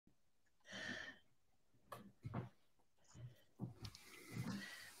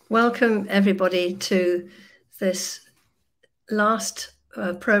Welcome everybody to this last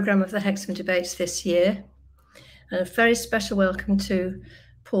programme of the Hexham debates this year, and a very special welcome to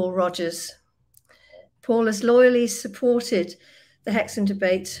Paul Rodgers. Paul has loyally supported the Hexham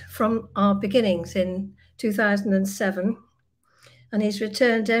debate from our beginnings in 2007, and he's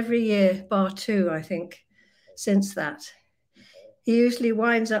returned every year, bar two, I think, since that. He usually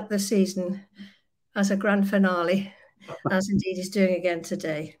winds up the season as a grand finale, as indeed he's doing again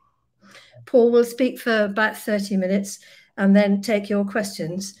today. Paul will speak for about 30 minutes and then take your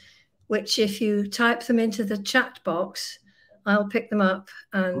questions, which if you type them into the chat box, I'll pick them up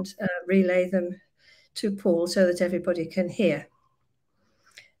and relay them to Paul so that everybody can hear.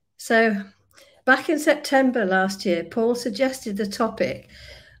 So back in September last year, Paul suggested the topic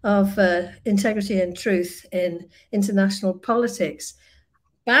of integrity and truth in international politics.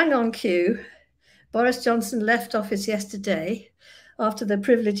 Bang on cue, Boris Johnson left office yesterday after the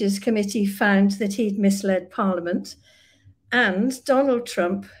Privileges Committee found that he'd misled Parliament, and Donald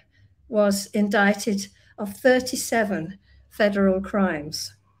Trump was indicted of 37 federal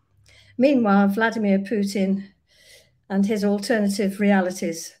crimes. Meanwhile, Vladimir Putin and his alternative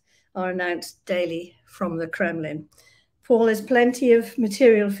realities are announced daily from the Kremlin. Paul, there's plenty of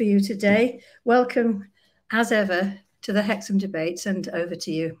material for you today. Welcome, as ever, to the Hexham debates, and over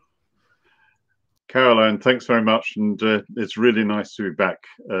to you. Caroline, thanks very much, and it's really nice to be back.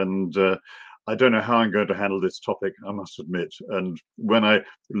 And I don't know how I'm going to handle this topic, I must admit. And when I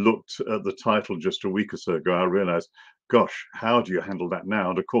looked at the title just a week or so ago, I realized, gosh, how do you handle that now?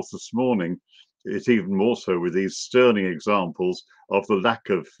 And of course, this morning, it's even more so with these sterling examples of the lack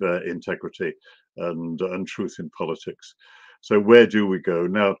of integrity and truth in politics. So where do we go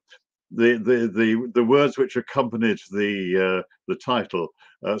now? The words which accompanied the title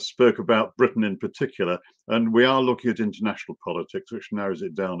spoke about Britain in particular, and we are looking at international politics, which narrows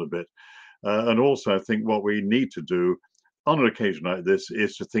it down a bit. And also, I think what we need to do on an occasion like this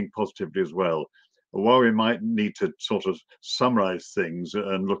is to think positively as well. While we might need to sort of summarize things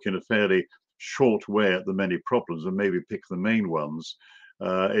and look in a fairly short way at the many problems and maybe pick the main ones,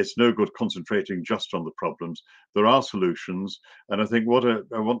 it's no good concentrating just on the problems. There are solutions, and I think what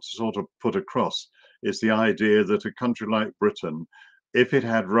I want to sort of put across is the idea that a country like Britain, if it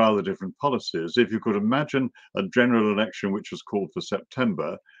had rather different policies, if you could imagine a general election which was called for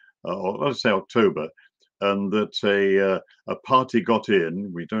September, or let's say October, and that a party got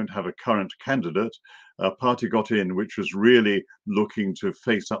in, we don't have a current candidate, a party got in which was really looking to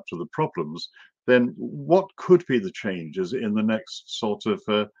face up to the problems, then what could be the changes in the next sort of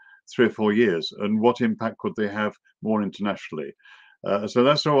 3 or 4 years, and what impact could they have more internationally? So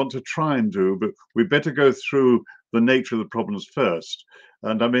that's what I want to try and do, but we better go through the nature of the problems first.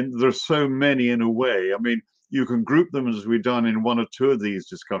 And I mean, there's so many in a way. I mean, you can group them, as we've done in 1 or 2 of these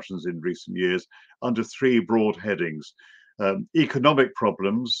discussions in recent years, under 3 broad headings. Economic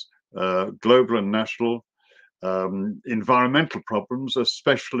problems, global and national, environmental problems,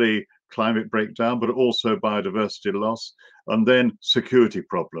 especially climate breakdown, but also biodiversity loss, and then security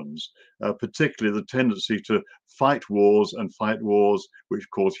problems, particularly the tendency to fight wars which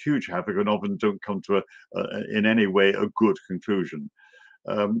cause huge havoc and often don't come to in any way a good conclusion.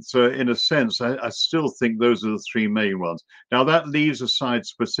 So in a sense, I still think those are the 3 main ones. Now that leaves aside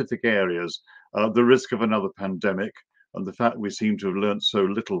specific areas, the risk of another pandemic, and the fact we seem to have learned so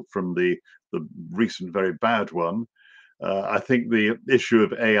little from the recent very bad one. I think the issue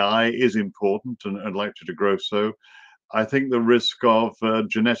of AI is important and likely to grow so. I think the risk of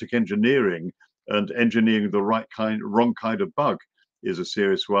genetic engineering and engineering the wrong kind of bug is a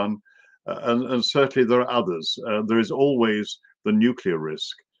serious one. And certainly there are others. There is always the nuclear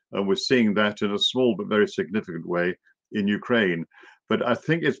risk, and we're seeing that in a small but very significant way in Ukraine. But I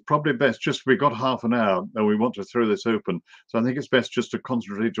think it's probably best, just we've got half an hour and we want to throw this open. So I think it's best just to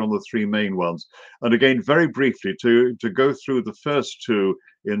concentrate on the 3 main ones. And again, very briefly, to go through the first 2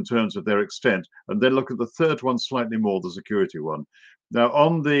 in terms of their extent, and then look at the third one slightly more, the security one. Now,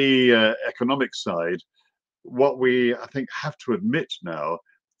 on the economic side, what we, I think, have to admit now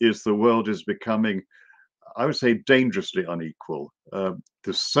is the world is becoming, I would say, dangerously unequal.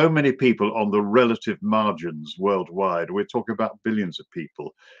 There's so many people on the relative margins worldwide. We're talking about billions of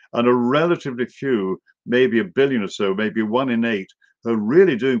people, and a relatively few, maybe a billion or so, maybe 1 in 8, are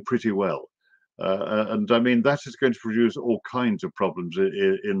really doing pretty well. And I mean, that is going to produce all kinds of problems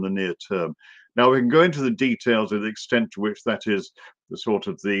in the near term. Now, we can go into the details of the extent to which that is the sort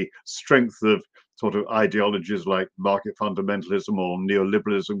of the strength of sort of ideologies like market fundamentalism or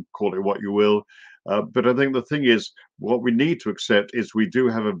neoliberalism, call it what you will. But I think the thing is, what we need to accept is we do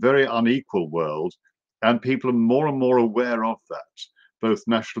have a very unequal world, and people are more and more aware of that. both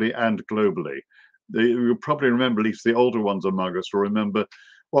nationally and globally. You'll probably remember, at least the older ones among us will remember,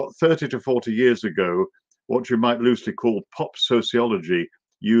 what, 30 to 40 years ago, what you might loosely call pop sociology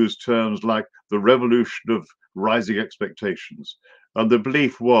used terms like the revolution of rising expectations. And the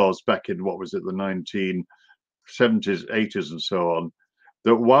belief was, back in, what was it, the 1970s, 80s, and so on,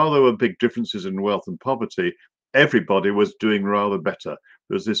 that while there were big differences in wealth and poverty, everybody was doing rather better.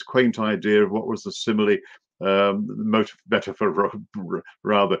 There's this quaint idea of what was the simile, metaphor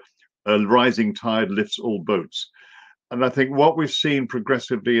rather, a rising tide lifts all boats. And I think what we've seen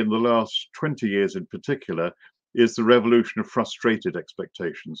progressively in the last 20 years in particular is the revolution of frustrated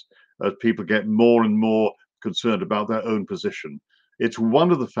expectations, as people get more and more concerned about their own position. It's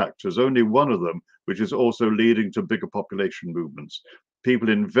one of the factors, only one of them, which is also leading to bigger population movements. People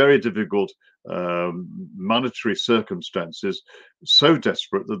in very difficult monetary circumstances, so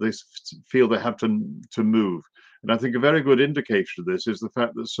desperate that they feel they have to move. And I think a very good indication of this is the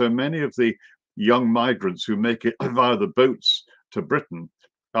fact that so many of the young migrants who make it via the boats to Britain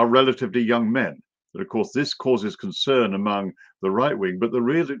are relatively young men. And of course, this causes concern among the right wing. But the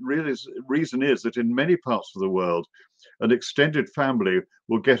real reason is that in many parts of the world, an extended family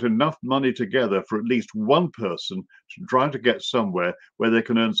will get enough money together for at least one person to try to get somewhere where they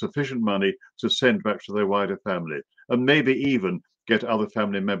can earn sufficient money to send back to their wider family, and maybe even get other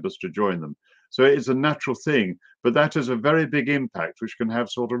family members to join them. So it's a natural thing, but that is a very big impact, which can have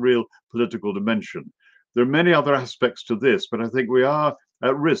sort of real political dimension. There are many other aspects to this, but I think we are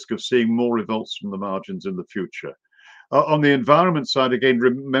at risk of seeing more revolts from the margins in the future. On the environment side, again,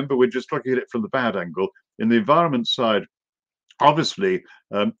 remember, we're just looking at it from the bad angle. In the environment side, obviously,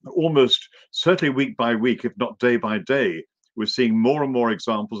 almost certainly week by week, if not day by day, we're seeing more and more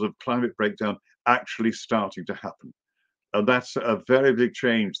examples of climate breakdown actually starting to happen. And that's a very big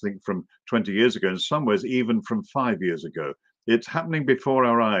change, I think, from 20 years ago, in some ways, even from 5 years ago. It's happening before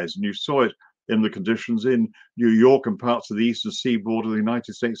our eyes, and you saw it in the conditions in New York and parts of the eastern seaboard of the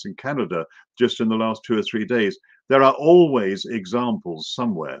United States and Canada just in the last 2 or 3 days. There are always examples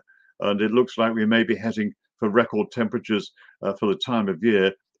somewhere, and it looks like we may be heading for record temperatures for the time of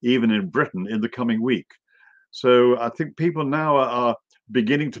year, even in Britain, in the coming week. So I think people now are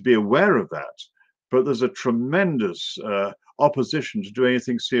beginning to be aware of that, but there's a tremendous opposition to do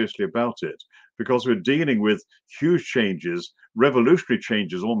anything seriously about it, because we're dealing with huge changes, revolutionary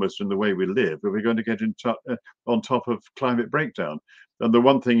changes almost in the way we live, but we're going to get on top of climate breakdown. And the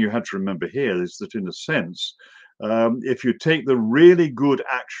one thing you had to remember here is that, in a sense, if you take the really good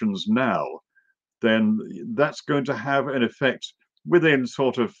actions now, then that's going to have an effect within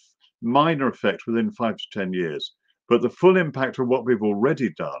sort of minor effect within 5 to 10 years. But the full impact of what we've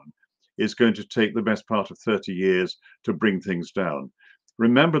already done is going to take the best part of 30 years to bring things down.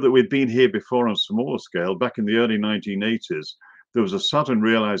 Remember that we've been here before on a smaller scale. Back in the early 1980s, there was a sudden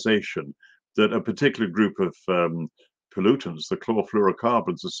realization that a particular group of pollutants, the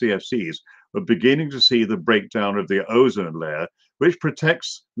chlorofluorocarbons, the CFCs, were beginning to see the breakdown of the ozone layer, which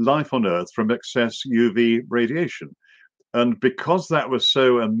protects life on Earth from excess UV radiation. And because that was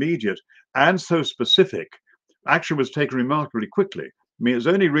so immediate and so specific, action was taken remarkably quickly. I mean, it was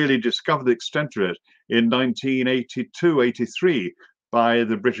only really discovered the extent of it in 1982, 83 by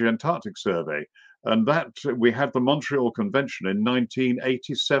the British Antarctic Survey. And that we had the Montreal Convention in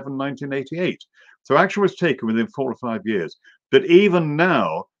 1987, 1988. So action was taken within 4 or 5 years. But even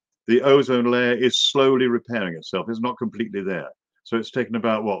now, the ozone layer is slowly repairing itself. It's not completely there. So it's taken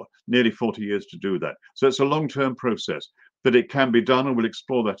about, what, nearly 40 years to do that. So it's a long-term process, but it can be done, and we'll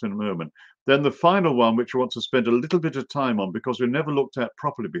explore that in a moment. Then the final one, which I want to spend a little bit of time on, because we've never looked at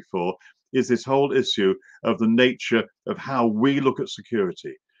properly before, is this whole issue of the nature of how we look at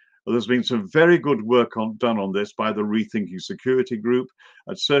security. There's been some very good work done on this by the Rethinking Security group.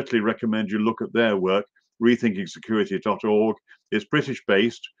 I'd certainly recommend you look at their work, rethinkingsecurity.org. It's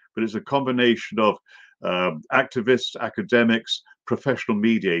British-based, but it's a combination of activists, academics, professional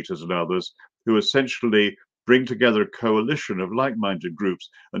mediators, and others who essentially bring together a coalition of like-minded groups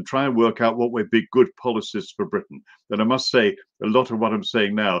and try and work out what would be good policies for Britain. And I must say, a lot of what I'm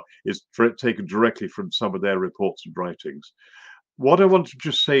saying now is taken directly from some of their reports and writings. What I want to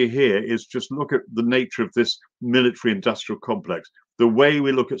just say here is just look at the nature of this military-industrial complex, the way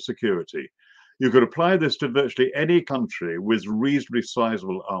we look at security. You could apply this to virtually any country with reasonably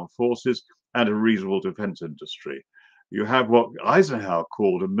sizable armed forces and a reasonable defense industry. You have what Eisenhower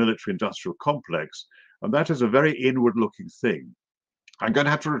called a military-industrial complex, and that is a very inward-looking thing. I'm going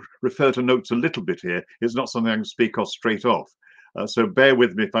to have to refer to notes a little bit here. It's not something I can speak of straight off. So bear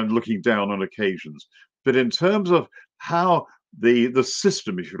with me if I'm looking down on occasions. But in terms of how the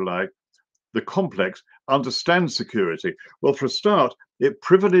system, if you like, the complex understand security? Well, for a start, it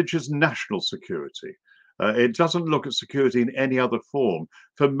privileges national security. It doesn't look at security in any other form.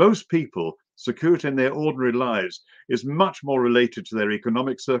 For most people, security in their ordinary lives is much more related to their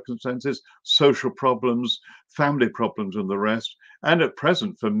economic circumstances, social problems, family problems, and the rest. And at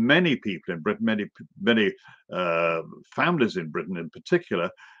present, for many people in Britain, many families in Britain in particular,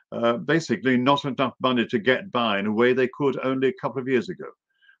 basically not enough money to get by in a way they could only a couple of years ago.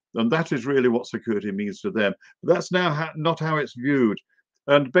 And that is really what security means to them. But that's now not how it's viewed.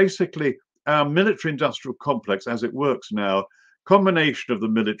 And basically, our military industrial complex, as it works now, combination of the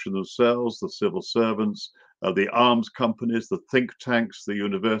military themselves, the civil servants, the arms companies, the think tanks, the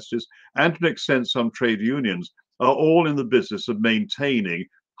universities, and to an extent some trade unions, are all in the business of maintaining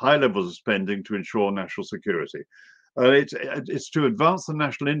high levels of spending to ensure national security. It's to advance the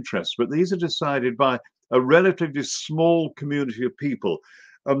national interests, but these are decided by a relatively small community of people.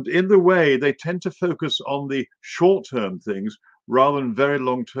 In the way, they tend to focus on the short-term things rather than very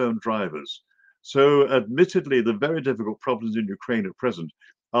long-term drivers. So admittedly, the very difficult problems in Ukraine at present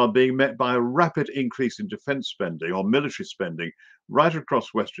are being met by a rapid increase in defense spending or military spending right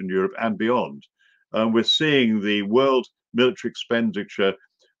across Western Europe and beyond. We're seeing the world military expenditure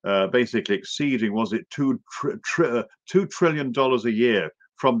basically exceeding, was it $2 trillion a year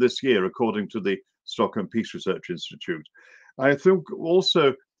from this year, according to the Stockholm Peace Research Institute. I think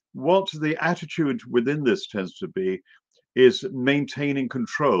also what the attitude within this tends to be is maintaining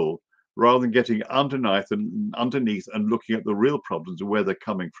control rather than getting underneath and looking at the real problems and where they're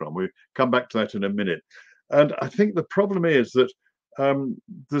coming from. We'll come back to that in a minute. And I think the problem is that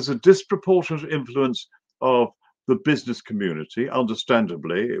there's a disproportionate influence of the business community.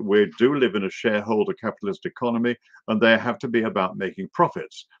 Understandably, we do live in a shareholder capitalist economy, and they have to be about making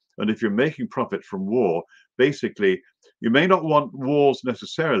profits. And if you're making profit from war, basically, you may not want wars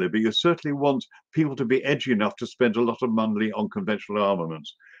necessarily, but you certainly want people to be edgy enough to spend a lot of money on conventional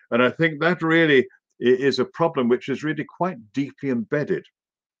armaments. And I think that really is a problem which is really quite deeply embedded.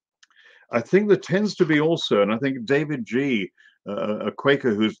 I think there tends to be also, and I think David G., a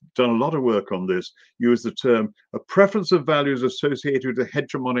Quaker who's done a lot of work on this, used the term a preference of values associated with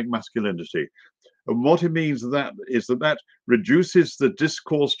hegemonic masculinity. And what it means that is that reduces the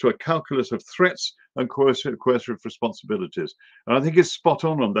discourse to a calculus of threats and coercive responsibilities. And I think it's spot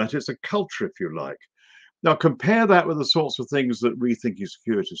on that. It's a culture, if you like. Now, compare that with the sorts of things that Rethinking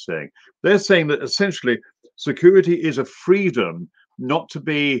Security is saying. They're saying that essentially security is a freedom not to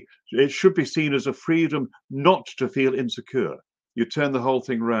be, it should be seen as a freedom not to feel insecure. You turn the whole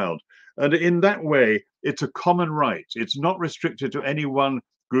thing around. And in that way, it's a common right. It's not restricted to any one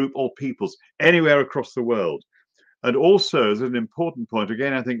group or peoples anywhere across the world. And also, there's an important point,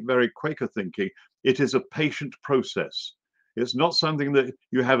 again, I think very Quaker thinking, it is a patient process. It's not something that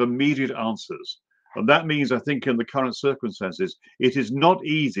you have immediate answers. And that means, I think, in the current circumstances, it is not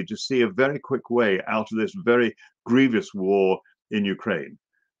easy to see a very quick way out of this very grievous war in Ukraine.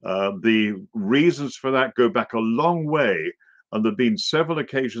 The reasons for that go back a long way, and there have been several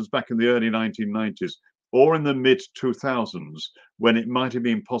occasions back in the early 1990s or in the mid-2000s when it might have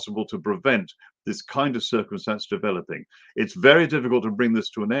been possible to prevent this kind of circumstance developing. It's very difficult to bring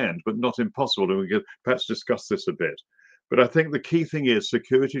this to an end, but not impossible, and we can perhaps discuss this a bit. But I think the key thing is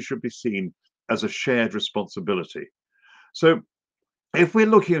security should be seen as a shared responsibility. So if we're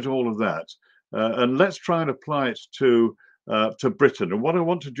looking at all of that, and let's try and apply it to Britain, and what I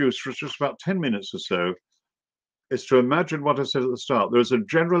want to do is for just about 10 minutes or so, is to imagine what I said at the start. There's a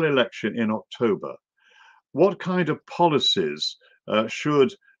general election in October. What kind of policies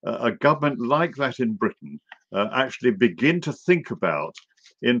should a government like that in Britain actually begin to think about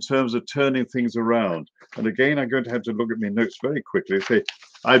in terms of turning things around? And again, I'm going to have to look at my notes very quickly. Say,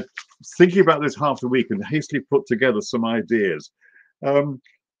 I'm thinking about this half the week and hastily put together some ideas.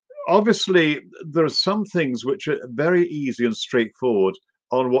 Obviously, there are some things which are very easy and straightforward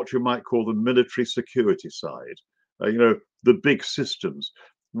on what you might call the military security side, the big systems.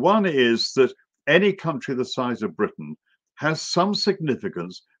 One is that any country the size of Britain has some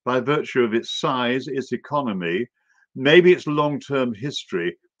significance by virtue of its size, its economy, maybe its long-term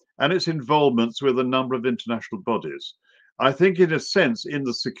history, and its involvements with a number of international bodies. I think, in a sense, in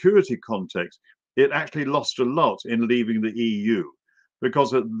the security context, it actually lost a lot in leaving the EU,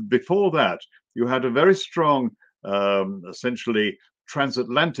 because before that, you had a very strong, essentially,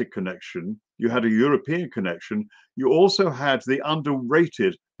 transatlantic connection. You had a European connection. You also had the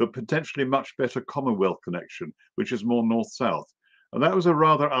underrated but potentially much better Commonwealth connection, which is more north-south. And that was a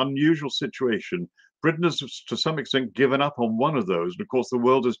rather unusual situation. Britain has, to some extent, given up on one of those. And of course, the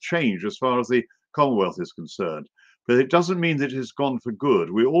world has changed as far as the Commonwealth is concerned. but it doesn't mean that it's gone for good.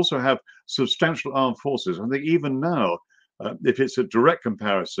 We also have substantial armed forces. I think even now, if it's a direct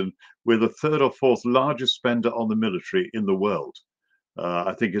comparison, we're the third or fourth largest spender on the military in the world.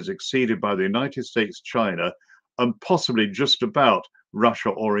 I think it's exceeded by the United States, China, and possibly just about Russia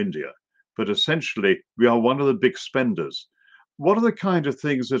or India. But essentially, we are one of the big spenders. What are the kind of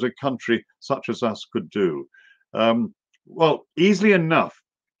things that a country such as us could do? Well, easily enough,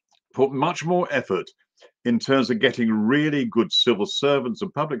 put much more effort in terms of getting really good civil servants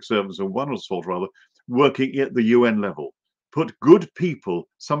and public servants of one sort or other working at the UN level. Put good people,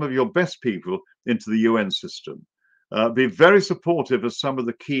 some of your best people, into the UN system. Be very supportive of some of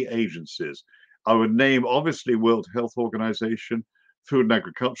the key agencies. I would name, obviously, World Health Organization, Food and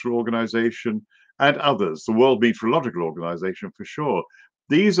Agriculture Organization, and others, the World Meteorological Organization for sure.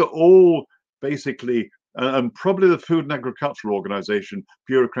 These are all basically, and probably the Food and Agriculture Organization,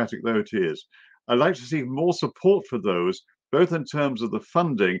 bureaucratic though it is. I'd like to see more support for those, both in terms of the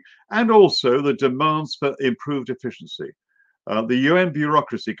funding and also the demands for improved efficiency. The UN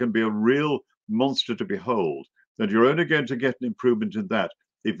bureaucracy can be a real monster to behold, and you're only going to get an improvement in that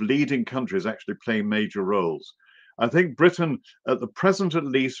if leading countries actually play major roles. I think Britain, at the present at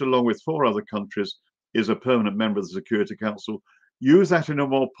least, along with 4 other countries, is a permanent member of the Security Council. Use that in a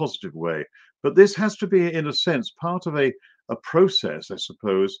more positive way. But this has to be, in a sense, part of a process, I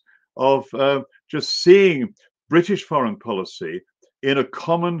suppose, of just seeing British foreign policy in a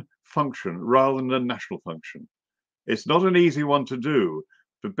common function rather than a national function. It's not an easy one to do,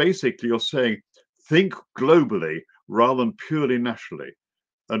 but basically you're saying, think globally rather than purely nationally.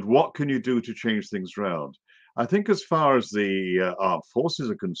 And what can you do to change things around? I think as far as the armed forces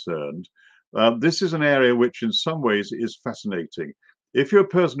are concerned, this is an area which in some ways is fascinating. If you're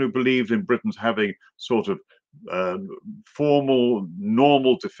a person who believed in Britain's having sort of formal,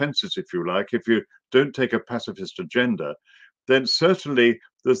 normal defenses, if you like, if you don't take a pacifist agenda, then certainly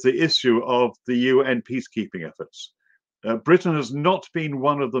there's the issue of the UN peacekeeping efforts. Britain has not been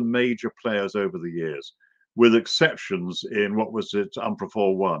one of the major players over the years, with exceptions in what was it,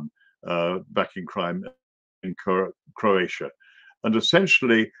 UNPROFOR 1 back in Croatia. And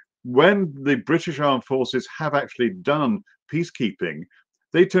essentially, when the British armed forces have actually done peacekeeping,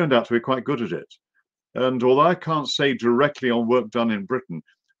 they turned out to be quite good at it. And although I can't say directly on work done in Britain,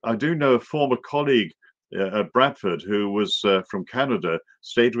 I do know a former colleague at Bradford who was from Canada,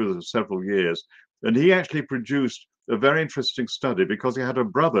 stayed with us several years, and he actually produced a very interesting study because he had a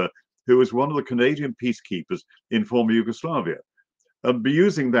brother who was one of the Canadian peacekeepers in former Yugoslavia. And by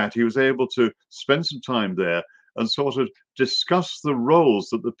using that, he was able to spend some time there and sort of discuss the roles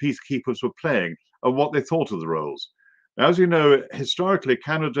that the peacekeepers were playing and what they thought of the roles. Now, as you know, historically,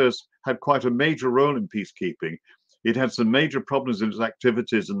 Canada's had quite a major role in peacekeeping. It had some major problems in its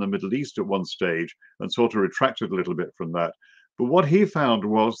activities in the Middle East at one stage and sort of retracted a little bit from that. But what he found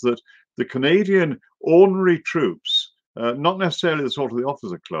was that the Canadian ordinary troops, not necessarily the sort of the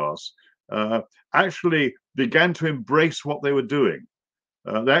officer class, actually began to embrace what they were doing.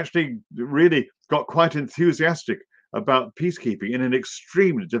 They actually really got quite enthusiastic about peacekeeping in an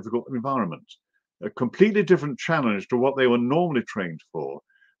extremely difficult environment, a completely different challenge to what they were normally trained for,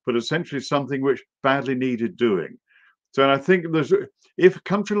 but essentially something which badly needed doing. So I think if a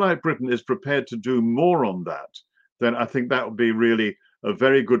country like Britain is prepared to do more on that, then I think that would be really a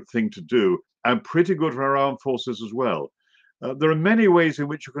very good thing to do and pretty good for our armed forces as well. There are many ways in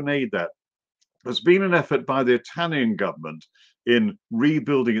which you can aid that. There's been an effort by the Italian government in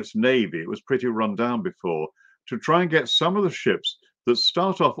rebuilding its navy. It was pretty run down before, to try and get some of the ships that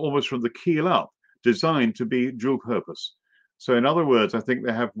start off almost from the keel up, designed to be dual purpose. So in other words, I think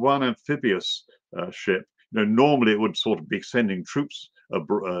they have one amphibious ship. Normally it would sort of be sending troops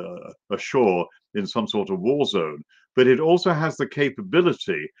ashore in some sort of war zone, but it also has the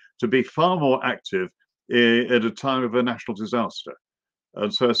capability to be far more active at a time of a national disaster.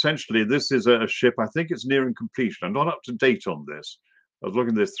 And so essentially, this is a ship, I think it's nearing completion. I'm not up to date on this. I was looking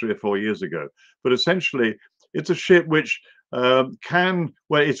at this 3 or 4 years ago. But essentially, it's a ship which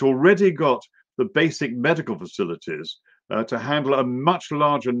where it's already got the basic medical facilities to handle a much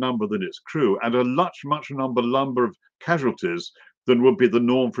larger number than its crew and a much number of casualties than would be the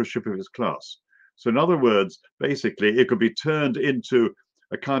norm for a ship of its class. So in other words, basically, it could be turned into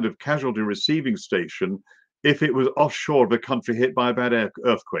a kind of casualty receiving station if it was offshore of a country hit by a bad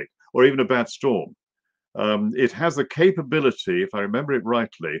earthquake or even a bad storm. It has the capability, if I remember it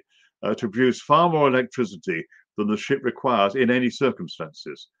rightly, to produce far more electricity than the ship requires in any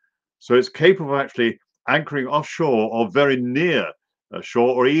circumstances. So it's capable of actually anchoring offshore or very near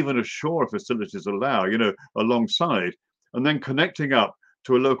shore, or even ashore if facilities allow, alongside, and then connecting up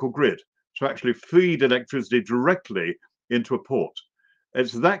to a local grid. to actually feed electricity directly into a port.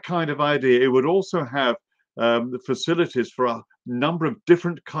 It's that kind of idea. It would also have the facilities for a number of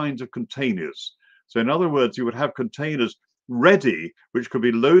different kinds of containers. So in other words, you would have containers ready, which could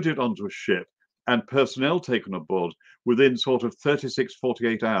be loaded onto a ship and personnel taken aboard within sort of 36,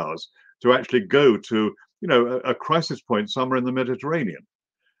 48 hours to actually go to, you know, a crisis point somewhere in the Mediterranean.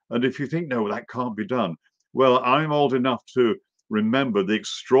 And if you think, no, that can't be done, well, I'm old enough to remember the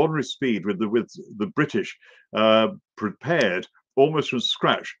extraordinary speed with the British prepared almost from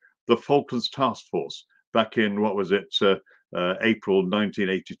scratch the Falklands Task Force back in, what was it, April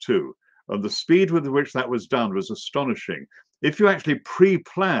 1982. And the speed with which that was done was astonishing. If you actually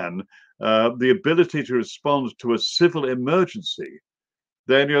pre-plan the ability to respond to a civil emergency,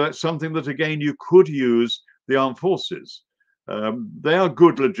 then that's something that, again, you could use the armed forces. They are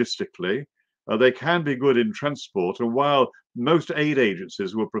good logistically. They can be good in transport. And while most aid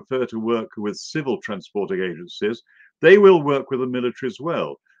agencies will prefer to work with civil transporting agencies, they will work with the military as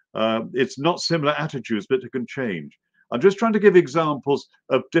well. It's not similar attitudes, but it can change. I'm just trying to give examples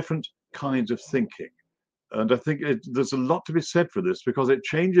of different kinds of thinking. And I think there's a lot to be said for this, because it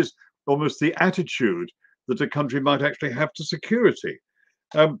changes almost the attitude that a country might actually have to security.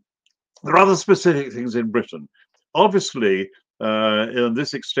 There are other specific things in Britain. Obviously, and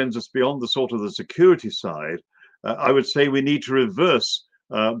this extends us beyond the sort of the security side. I would say we need to reverse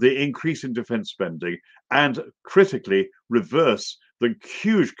the increase in defence spending and critically reverse the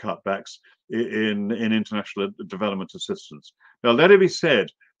huge cutbacks in international development assistance. Now, let it be said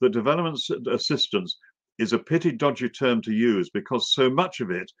that development assistance is a pity dodgy term to use, because so much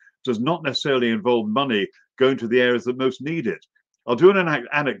of it does not necessarily involve money going to the areas that most need it. I'll do an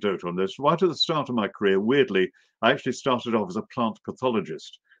anecdote on this. Right at the start of my career, weirdly, I actually started off as a plant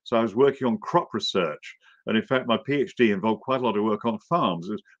pathologist. So I was working on crop research. And in fact, my PhD involved quite a lot of work on farms.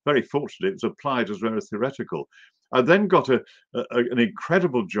 It was very fortunate. It was applied as well as theoretical. I then got an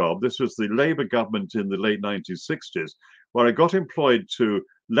incredible job. This was the Labour government in the late 1960s, where I got employed to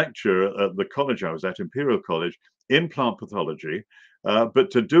lecture at the college I was at, Imperial College, in plant pathology,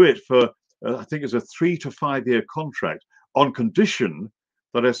 but to do it for, I think it's a 3 to 5 year contract, on condition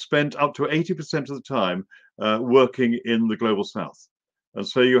that I spent up to 80% of the time working in the global south. And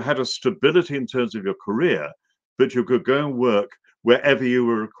so you had a stability in terms of your career, but you could go and work wherever you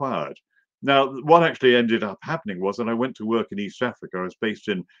were required. Now, what actually ended up happening was that I went to work in East Africa. I was based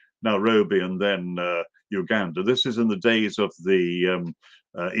in Nairobi and then Uganda. This is in the days of the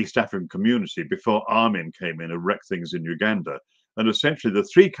East African community, before Amin came in and wrecked things in Uganda. And essentially the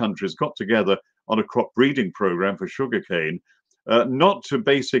three countries got together on a crop breeding program for sugarcane, not to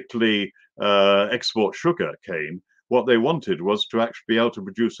basically export sugar cane. What they wanted was to actually be able to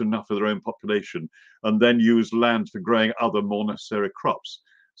produce enough for their own population and then use land for growing other more necessary crops.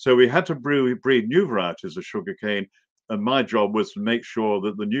 So we had to breed new varieties of sugarcane, and my job was to make sure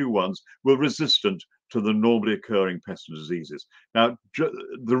that the new ones were resistant to the normally occurring pests and diseases. Now,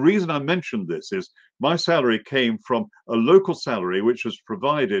 the reason I mentioned this is my salary came from a local salary which was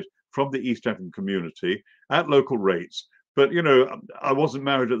provided from the East African community at local rates. But, you know, I wasn't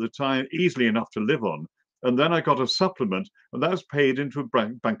married at the time, easily enough to live on. And then I got a supplement, and that was paid into a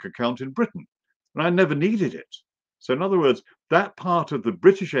bank account in Britain. And I never needed it. So in other words, that part of the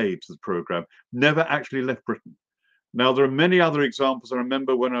British aid to the program never actually left Britain. Now, there are many other examples. I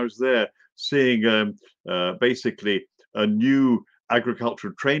remember when I was there seeing basically a new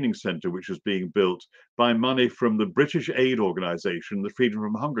agricultural training centre which was being built by money from the British aid organisation, the Freedom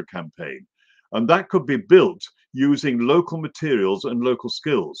from Hunger campaign. And that could be built using local materials and local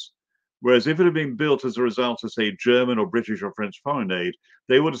skills. Whereas if it had been built as a result of, say, German or British or French foreign aid,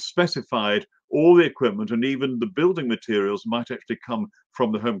 they would have specified all the equipment, and even the building materials might actually come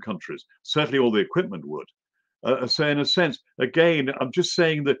from the home countries. Certainly all the equipment would. So in a sense, again, I'm just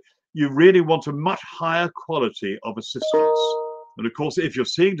saying that you really want a much higher quality of assistance. And of course, if you're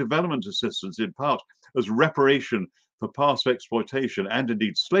seeing development assistance in part as reparation for past exploitation and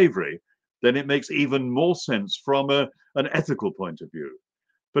indeed slavery, then it makes even more sense from an ethical point of view.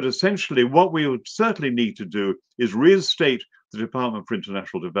 But essentially, what we would certainly need to do is reinstate the Department for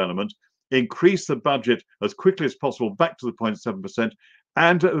International Development, increase the budget as quickly as possible back to the 0.7%,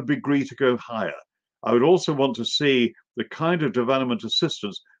 and at a degree to go higher. I would also want to see the kind of development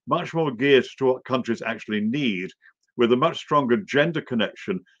assistance much more geared to what countries actually need, with a much stronger gender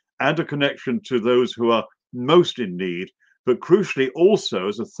connection and a connection to those who are most in need, but crucially also,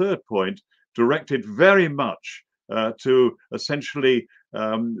 as a third point, directed very much to essentially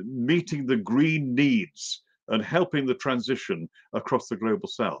meeting the green needs and helping the transition across the global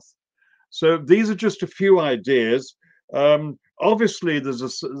south. So these are just a few ideas. Obviously, there's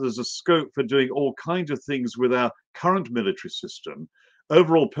a scope for doing all kinds of things with our current military system.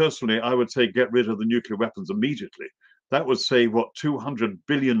 Overall, personally, I would say get rid of the nuclear weapons immediately. That would save, what, £200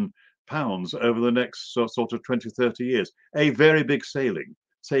 billion over the next sort of 20, 30 years. A very big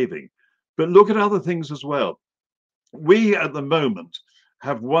saving. But look at other things as well. We, at the moment,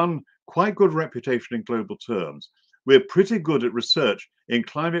 have one quite good reputation in global terms. We're pretty good at research in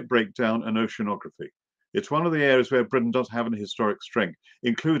climate breakdown and oceanography. It's one of the areas where Britain does have an historic strength,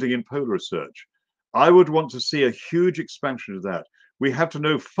 including in polar research. I would want to see a huge expansion of that. We have to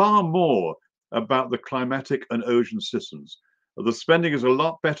know far more about the climatic and ocean systems. The spending is a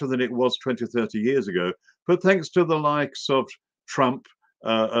lot better than it was 20, 30 years ago, but thanks to the likes of Trump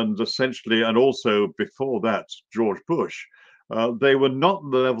and essentially, and also before that, George Bush, they were not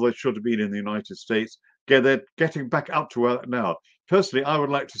the level they should have been in the United States. They're getting back up to that now. Personally, I would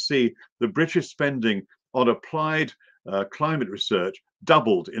like to see the British spending on applied climate research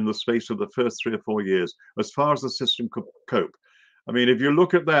doubled in the space of the first 3 or 4 years, as far as the system could cope. I mean, if you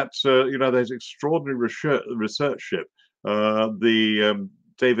look at that, there's extraordinary research ship, the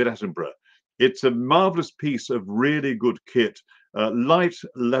David Attenborough. It's a marvelous piece of really good kit, light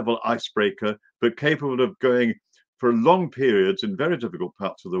level icebreaker, but capable of going for long periods in very difficult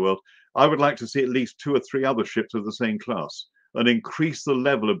parts of the world. I would like to see at least 2 or 3 other ships of the same class and increase the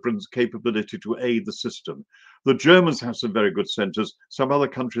level of Britain's capability to aid the system. The Germans have some very good centres. Some other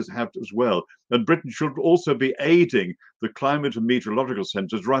countries have as well. And Britain should also be aiding the climate and meteorological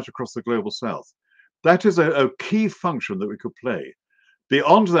centres right across the global south. That is a key function that we could play.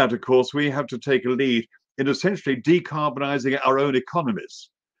 Beyond that, of course, we have to take a lead in essentially decarbonising our own economies.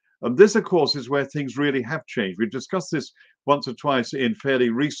 And this, of course, is where things really have changed. We've discussed this once or twice in fairly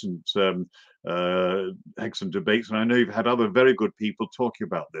recent Hexham debates, and I know you've had other very good people talking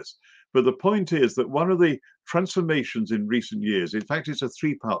about this. But the point is that one of the transformations in recent years, in fact, it's a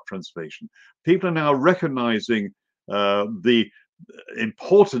 3-part transformation. People are now recognizing the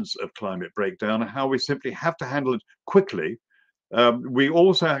importance of climate breakdown and how we simply have to handle it quickly. We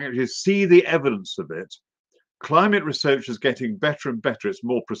also actually see the evidence of it. Climate research is getting better and better. It's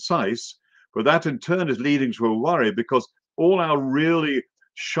more precise, but that in turn is leading to a worry because all our really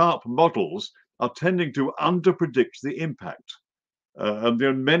sharp models are tending to underpredict the impact.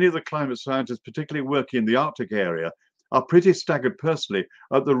 And many of the climate scientists, particularly working in the Arctic area, are pretty staggered personally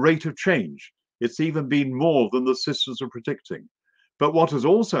at the rate of change. It's even been more than the systems are predicting. But what has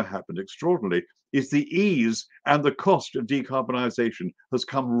also happened extraordinarily is the ease and the cost of decarbonisation has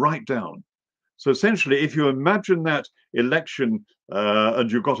come right down. So essentially, if you imagine that election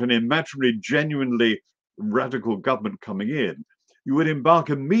and you've got an imaginary, genuinely radical government coming in, you would embark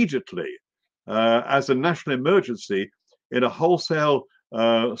immediately as a national emergency in a wholesale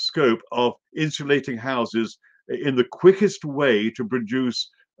scope of insulating houses in the quickest way to produce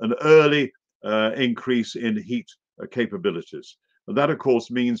an early increase in heat capabilities. And that, of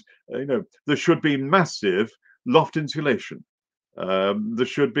course, means there should be massive loft insulation. There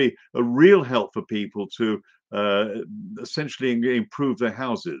should be a real help for people to essentially improve their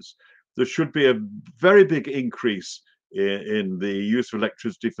houses. There should be a very big increase in the use of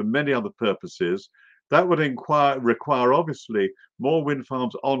electricity for many other purposes. That would require, obviously, more wind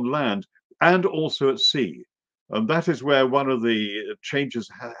farms on land and also at sea. And that is where one of the changes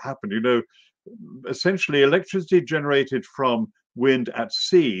happened. Essentially, electricity generated from wind at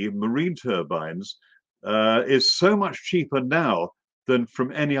sea, marine turbines, is so much cheaper now than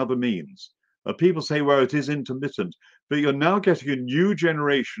from any other means. People say, well, it is intermittent, but you're now getting a new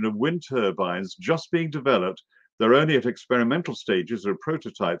generation of wind turbines just being developed. They're only at experimental stages or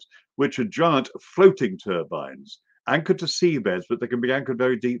prototypes, which are giant floating turbines, anchored to seabeds, but they can be anchored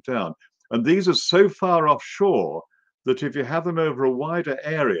very deep down. And these are so far offshore that if you have them over a wider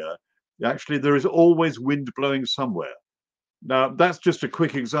area, actually there is always wind blowing somewhere. Now, that's just a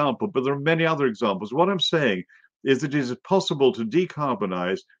quick example, but there are many other examples. What I'm saying is that it is possible to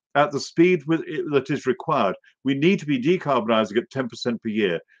decarbonize at the speed that is required. We need to be decarbonizing at 10% per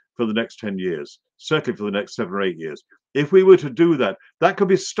year for the next 10 years, certainly for the next 7 or 8 years. If we were to do that, that could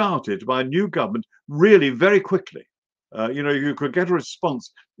be started by a new government really very quickly. You could get a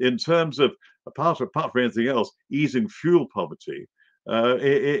response in terms of, apart from anything else, easing fuel poverty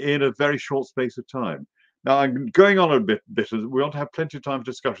in a very short space of time. Now, I'm going on a bit, we want to have plenty of time for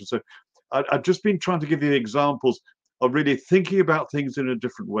discussion. So I've just been trying to give you examples of really thinking about things in a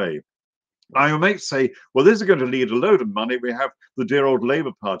different way. I might say, well, this is going to lead a load of money. We have the dear old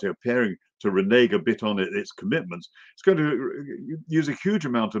Labour Party appearing to renege a bit on its commitments. It's going to use a huge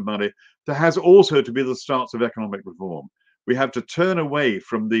amount of money. There has also to be the starts of economic reform. We have to turn away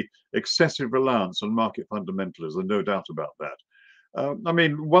from the excessive reliance on market fundamentals, and no doubt about that. I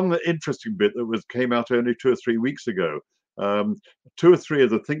mean, one interesting bit that came out only 2 or 3 weeks ago. 2 or 3 of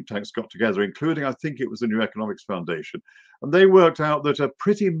the think tanks got together, including, I think it was the New Economics Foundation, and they worked out that a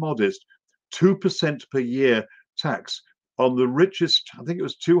pretty modest 2% per year tax on the richest, I think it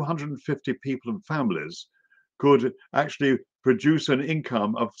was 250 people and families, could actually produce an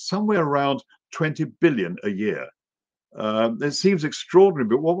income of somewhere around 20 billion a year. It seems extraordinary,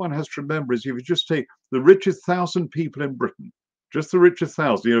 but what one has to remember is if you just take the richest 1,000 people in Britain, just the richest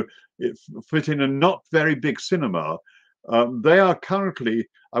 1,000, you know, it fit in a not very big cinema. They are currently,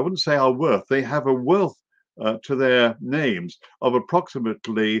 I wouldn't say our worth, they have a wealth to their names of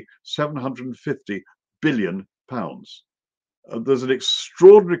approximately 750 billion pounds. There's an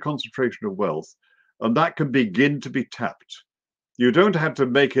extraordinary concentration of wealth, and that can begin to be tapped. You don't have to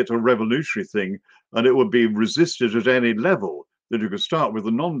make it a revolutionary thing, and it would be resisted at any level. That you could start with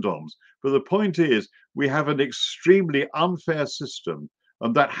the non-doms. But the point is, we have an extremely unfair system,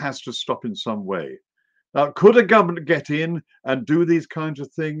 and that has to stop in some way. Now, could a government get in and do these kinds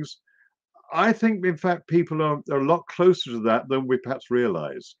of things? I think, in fact, people are a lot closer to that than we perhaps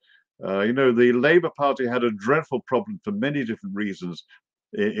realize. You know, the Labour Party had a dreadful problem for many different reasons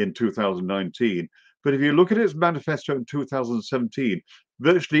in 2019. But if you look at its manifesto in 2017,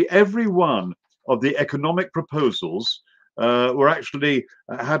 virtually every one of the economic proposals were actually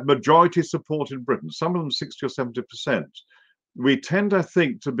had majority support in Britain, some of them 60 or 70%. We tend, I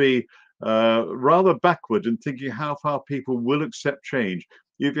think, to be rather backward in thinking how far people will accept change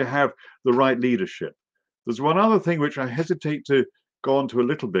if you have the right leadership. There's one other thing which I hesitate to go on to a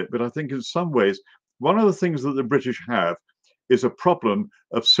little bit, but I think in some ways, one of the things that the British have is a problem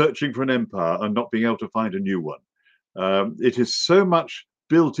of searching for an empire and not being able to find a new one. It is so much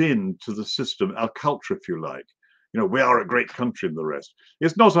built into the system, our culture, if you like. You know, we are a great country and the rest.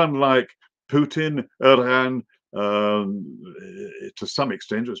 It's not unlike Putin, Erdogan, to some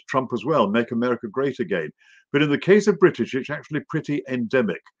extent, it's Trump as well, make America great again. But in the case of British, it's actually pretty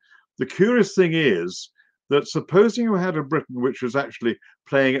endemic. The curious thing is that supposing you had a Britain which was actually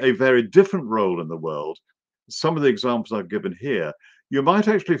playing a very different role in the world, some of the examples I've given here, you might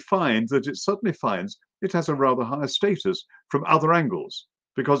actually find that it suddenly finds it has a rather higher status from other angles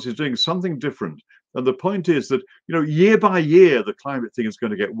because it's doing something different. And the point is that, you know, year by year, the climate thing is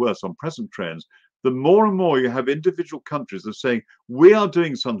going to get worse on present trends. The more and more you have individual countries that are saying, we are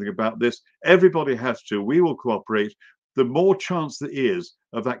doing something about this, everybody has to, we will cooperate, the more chance there is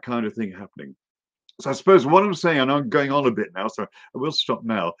of that kind of thing happening. So I suppose what I'm saying, and I'm going on a bit now, so I will stop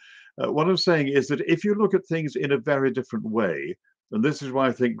now. What I'm saying is that if you look at things in a very different way, and this is why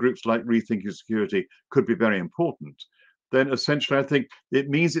I think groups like Rethinking Security could be very important, then essentially I think it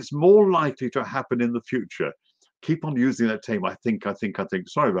means it's more likely to happen in the future. Keep on using that term, I think.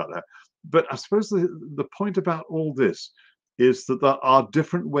 Sorry about that. But I suppose the point about all this is that there are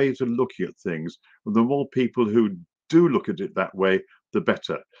different ways of looking at things. And the more people who do look at it that way, the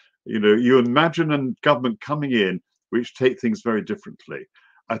better. You know, you imagine a government coming in which take things very differently.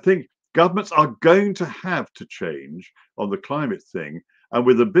 I think governments are going to have to change on the climate thing. And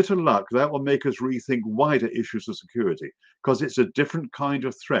with a bit of luck, that will make us rethink wider issues of security because it's a different kind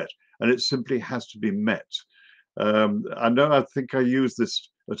of threat and it simply has to be met. I think I used this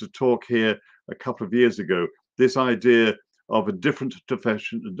at a talk here a couple of years ago, this idea of a different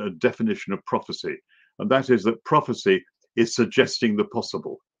definition of prophecy. And that is that prophecy is suggesting the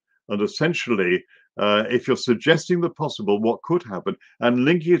possible. And essentially, if you're suggesting the possible, what could happen, and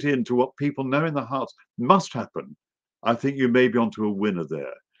linking it into what people know in their hearts must happen, I think you may be onto a winner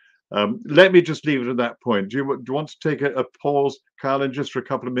there. Let me just leave it at that point. Do you want to take a pause, Carolyn, just for a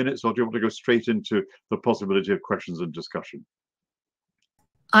couple of minutes, or do you want to go straight into the possibility of questions and discussion?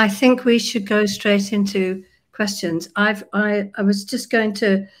 I think we should go straight into questions. I was just going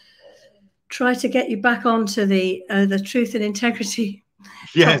to try to get you back onto the truth and integrity.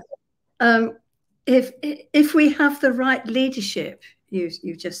 Yes. If we have the right leadership,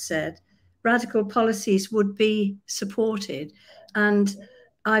 you just said, radical policies would be supported. And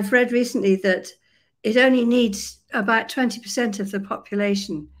I've read recently that it only needs about 20% of the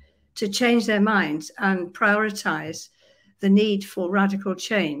population to change their minds and prioritize the need for radical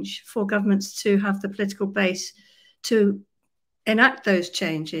change for governments to have the political base to enact those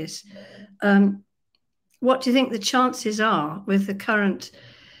changes. What do you think the chances are with the current,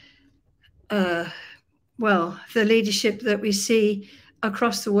 the leadership that we see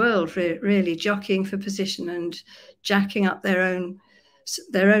across the world, really jockeying for position and jacking up their own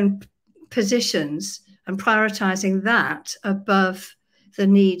positions and prioritizing that above the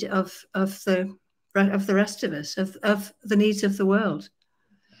need of the rest of us, of the needs of the world?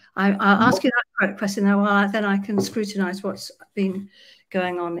 I'll ask you that question now, then I can scrutinise what's been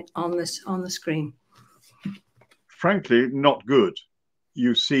going on the screen. Frankly, not good.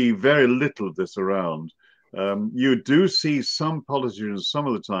 You see very little of this around. You do see some politicians some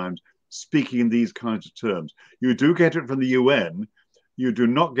of the times speaking in these kinds of terms. You do get it from the UN. You do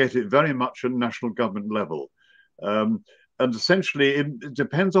not get it very much at national government level. And essentially, it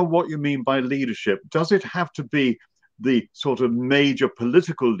depends on what you mean by leadership. Does it have to be the sort of major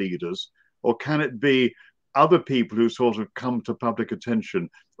political leaders, or can it be other people who sort of come to public attention?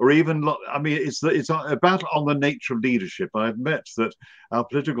 Or even, I mean, it's about on the nature of leadership. I admit that our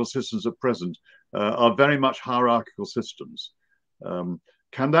political systems at present are very much hierarchical systems.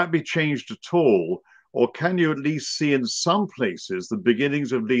 Can that be changed at all? Or can you at least see in some places the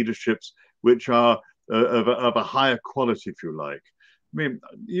beginnings of leaderships which are of a higher quality, if you like? I mean,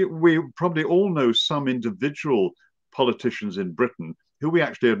 we probably all know some individual politicians in Britain who we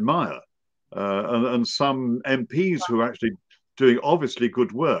actually admire, and some MPs who are actually doing obviously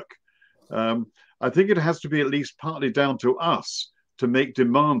good work. I think it has to be at least partly down to us to make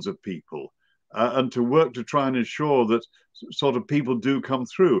demands of people and to work to try and ensure that sort of people do come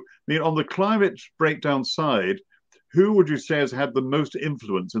through. I mean, on the climate breakdown side, who would you say has had the most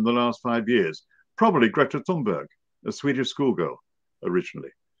influence in the last 5 years? Probably Greta Thunberg, a Swedish schoolgirl originally.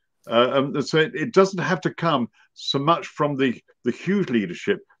 So it doesn't have to come so much from the huge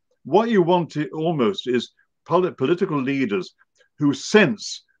leadership. What you want almost is political leaders who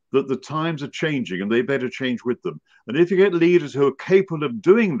sense that the times are changing and they better change with them. And if you get leaders who are capable of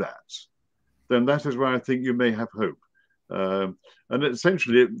doing that, then that is where I think you may have hope. And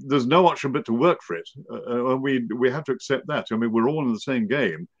essentially, there's no option but to work for it. And we have to accept that. I mean, we're all in the same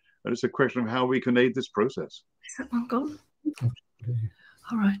game. And it's a question of how we can aid this process. Is that one gone?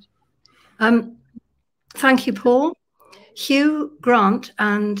 All right. Thank you, Paul. Hugh Grant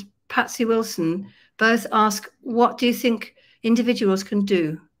and Patsy Wilson both ask, what do you think individuals can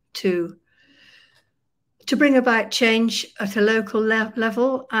do to bring about change at a local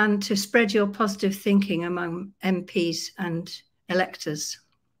level and to spread your positive thinking among MPs and electors?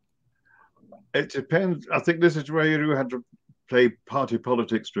 It depends. I think this is where you have to play party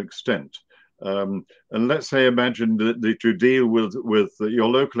politics to an extent. And let's say, imagine that to deal with your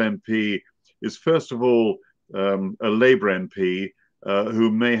local MP is, first of all, a Labour MP who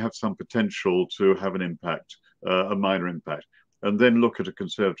may have some potential to have an impact, a minor impact, and then look at a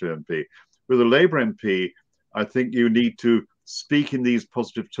Conservative MP. With a Labour MP, I think you need to speak in these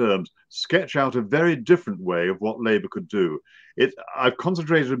positive terms, sketch out a very different way of what Labour could do. I've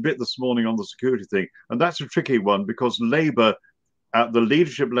concentrated a bit this morning on the security thing, and that's a tricky one because Labour at the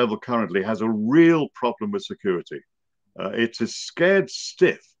leadership level currently has a real problem with security. It is scared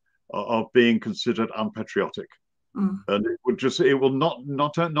stiff of being considered unpatriotic. And it will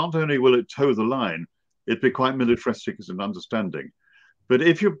not only will it toe the line, it'd be quite militaristic as an understanding. But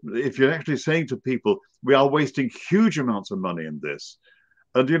if you're actually saying to people, we are wasting huge amounts of money in this,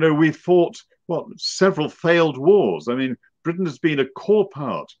 and you know, we fought several failed wars. I mean, Britain has been a core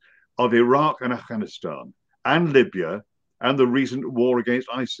part of Iraq and Afghanistan and Libya and the recent war against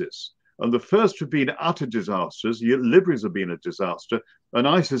ISIS. And the first have been utter disasters. Libya's have been a disaster, and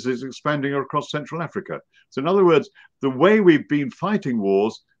ISIS is expanding across Central Africa. So in other words, the way we've been fighting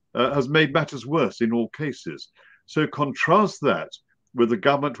wars has made matters worse in all cases. So contrast that with the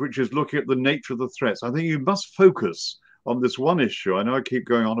government which is looking at the nature of the threats. I think you must focus on this one issue. I know I keep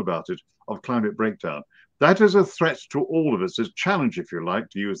going on about it, of climate breakdown. That is a threat to all of us, a challenge, if you like,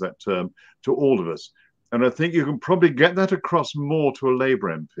 to use that term, to all of us. And I think you can probably get that across more to a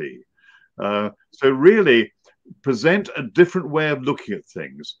Labour MP. So really present a different way of looking at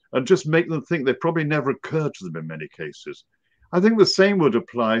things and just make them think they probably never occurred to them in many cases. I think the same would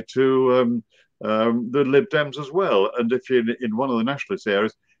apply to the Lib Dems as well. And if you're in one of the nationalist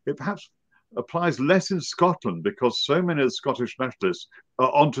areas, it perhaps applies less in Scotland because so many of the Scottish nationalists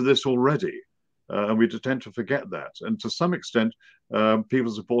are onto this already. And we tend to forget that. And to some extent,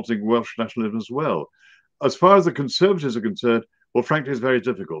 people supporting Welsh nationalism as well. As far as the Conservatives are concerned, well, frankly, it's very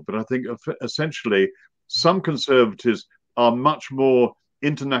difficult. But I think essentially some Conservatives are much more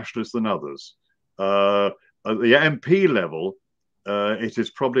internationalist than others. At the MP level, it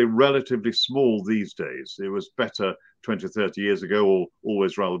is probably relatively small these days. It was better 20, 30 years ago, or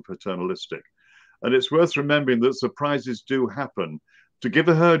always rather paternalistic. And it's worth remembering that surprises do happen. To give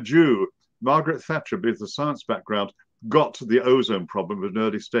her due, Margaret Thatcher, with the science background, got to the ozone problem at an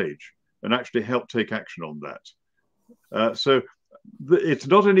early stage and actually helped take action on that. So it's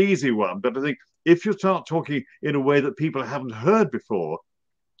not an easy one, but I think if you start talking in a way that people haven't heard before,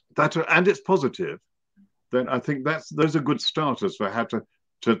 and it's positive, then I think those are good starters for how to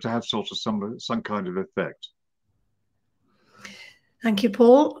to have sort of some kind of effect. Thank you,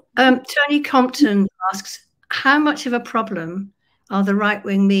 Paul. Tony Compton asks, how much of a problem are the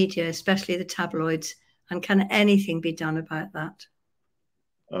right-wing media, especially the tabloids, and can anything be done about that?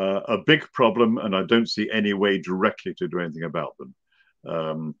 A big problem, and I don't see any way directly to do anything about them.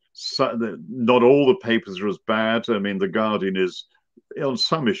 Not all the papers are as bad. I mean, The Guardian is, on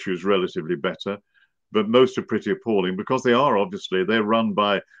some issues, relatively better, but most are pretty appalling because they're run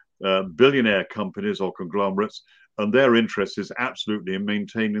by billionaire companies or conglomerates, and their interest is absolutely in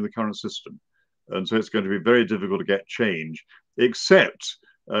maintaining the current system. And so it's going to be very difficult to get change, except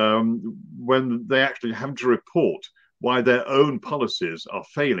when they actually have to report why their own policies are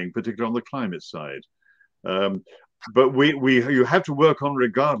failing, particularly on the climate side. But you have to work on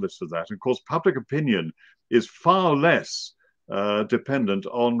regardless of that. Of course, public opinion is far less dependent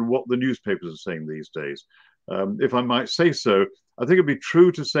on what the newspapers are saying these days. If I might say so, I think it'd be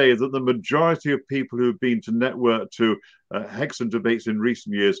true to say that the majority of people who've been to Hexham debates in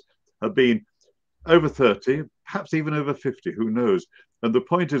recent years have been over 30, perhaps even over 50, who knows? And the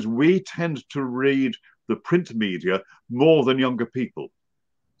point is, we tend to read the print media more than younger people.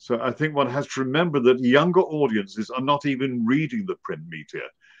 So I think one has to remember that younger audiences are not even reading the print media.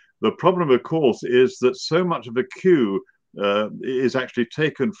 The problem, of course, is that so much of the cue is actually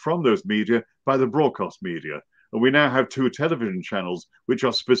taken from those media by the broadcast media. And we now have 2 television channels which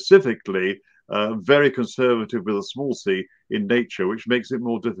are specifically very conservative with a small c in nature, which makes it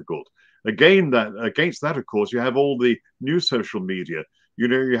more difficult. Against that, of course, you have all the new social media.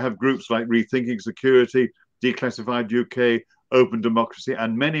 You have groups like Rethinking Security, Declassified UK, Open Democracy,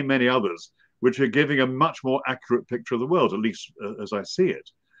 and many, many others, which are giving a much more accurate picture of the world, at least as I see it.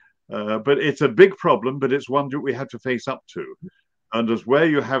 But it's a big problem, but it's one that we have to face up to. And as where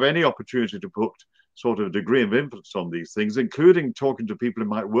you have any opportunity to put sort of a degree of influence on these things, including talking to people who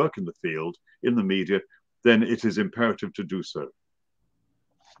might work in the field, in the media, then it is imperative to do so.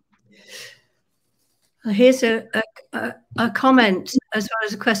 Here's a comment as well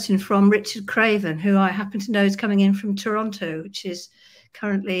as a question from Richard Craven, who I happen to know is coming in from Toronto, which is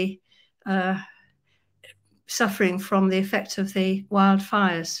currently suffering from the effect of the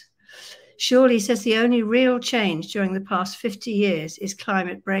wildfires. Surely, says, the only real change during the past 50 years is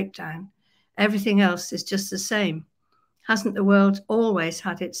climate breakdown. Everything else is just the same. Hasn't the world always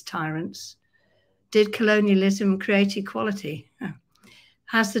had its tyrants? Did colonialism create equality?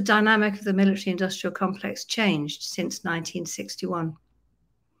 Has the dynamic of the military-industrial complex changed since 1961?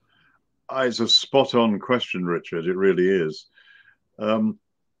 It's a spot-on question, Richard. It really is.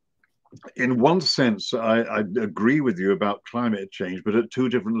 In one sense, I agree with you about climate change, but at 2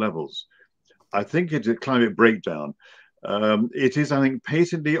 different levels. I think it's a climate breakdown. It is, I think,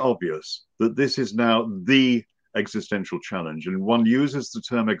 patently obvious that this is now the existential challenge. And one uses the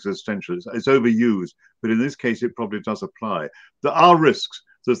term existential. It's overused, but in this case, it probably does apply. There are risks.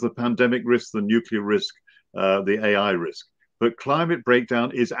 There's the pandemic risk, the nuclear risk, the AI risk. But climate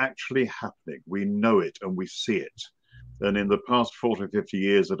breakdown is actually happening. We know it and we see it. And in the past 40 or 50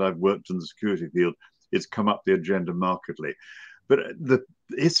 years that I've worked in the security field, it's come up the agenda markedly. But the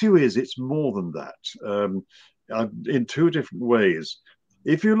issue is it's more than that, in 2 different ways.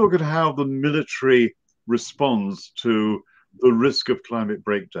 If you look at how the military responds to the risk of climate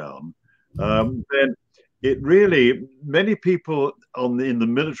breakdown, then it really, many people in the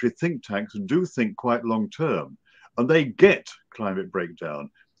military think tanks do think quite long term, and they get climate breakdown.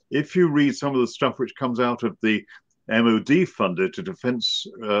 If you read some of the stuff which comes out of the MOD funded to defense,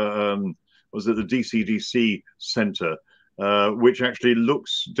 was it the DCDC Center, which actually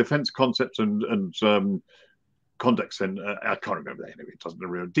looks defense concepts and conduct center. I can't remember that anyway. It doesn't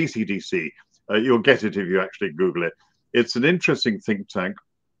really. DCDC. You'll get it if you actually Google it. It's an interesting think tank.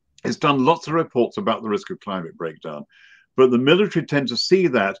 It's done lots of reports about the risk of climate breakdown, but the military tend to see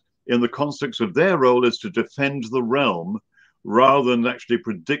that in the context of their role is to defend the realm rather than actually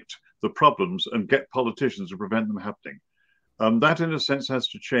predict the problems and get politicians to prevent them happening. That, in a sense, has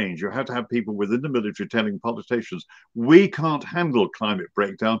to change. You have to have people within the military telling politicians, we can't handle climate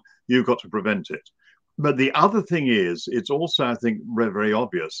breakdown, you've got to prevent it. But the other thing is, it's also, I think, very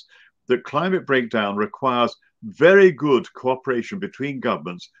obvious that climate breakdown requires very good cooperation between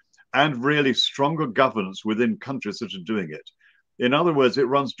governments and really stronger governance within countries that are doing it. In other words, it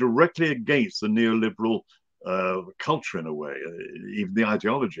runs directly against the neoliberal culture in a way, even the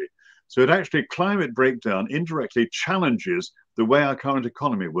ideology. So it actually, climate breakdown indirectly challenges the way our current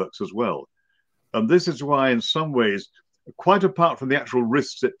economy works as well. And this is why, in some ways, quite apart from the actual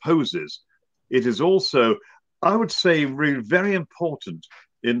risks it poses, it is also, I would say, really very important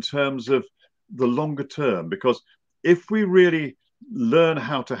in terms of the longer term, because if we really learn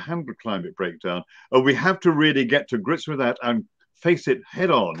how to handle climate breakdown. And we have to really get to grips with that and face it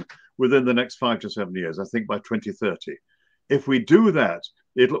head on within the next 5 to 7 years, I think by 2030. If we do that,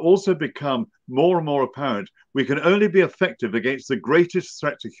 it'll also become more and more apparent we can only be effective against the greatest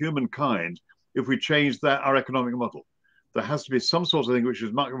threat to humankind if we change our economic model. There has to be some sort of thing which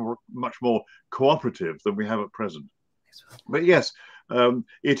is much more cooperative than we have at present. But yes,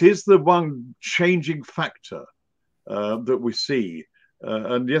 it is the one changing factor that we see.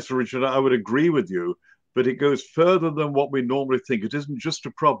 And yes, Richard, I would agree with you, but it goes further than what we normally think. It isn't just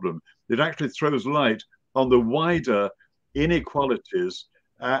a problem. It actually throws light on the wider inequalities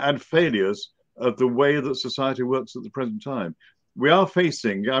and failures of the way that society works at the present time. We are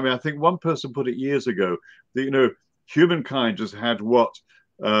facing, I mean, I think one person put it years ago, that, humankind has had what,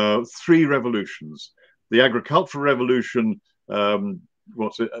 3 revolutions. The agricultural revolution,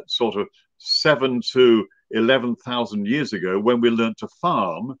 what's it, sort of 7 to 11,000 years ago, when we learned to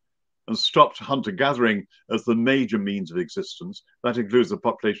farm and stopped hunter-gathering as the major means of existence. That includes the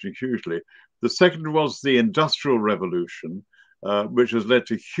population hugely. The second was the Industrial Revolution, which has led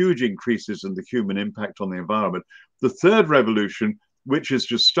to huge increases in the human impact on the environment. The third revolution, which is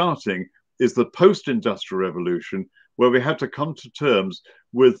just starting, is the post-industrial revolution, where we had to come to terms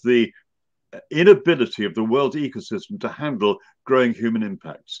with the inability of the world ecosystem to handle growing human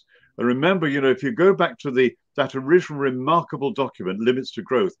impacts. And remember, if you go back to that original remarkable document, Limits to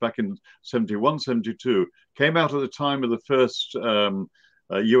Growth, back in 71, 72, came out at the time of the first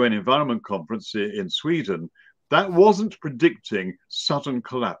UN Environment Conference in Sweden. That wasn't predicting sudden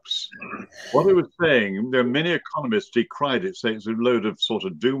collapse. What it was saying, many economists decried it, saying it's a load of sort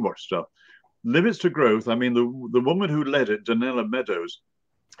of doomwatch stuff. Limits to Growth, I mean, the woman who led it, Donella Meadows,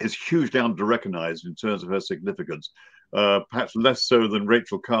 is hugely under-recognized in terms of her significance, perhaps less so than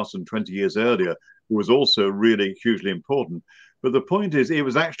Rachel Carson 20 years earlier, who was also really hugely important. But the point is, it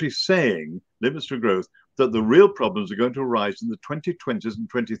was actually saying, Limits to Growth, that the real problems are going to arise in the 2020s and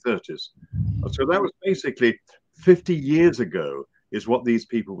 2030s. So that was basically 50 years ago is what these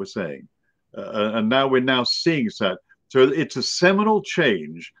people were saying. And now we're now seeing that. So it's a seminal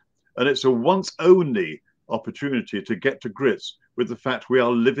change, and it's a once only opportunity to get to grips with the fact we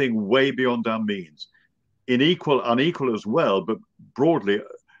are living way beyond our means, unequal as well, but broadly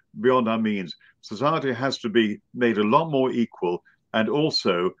beyond our means. Society has to be made a lot more equal and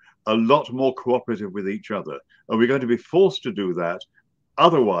also a lot more cooperative with each other. And we're going to be forced to do that.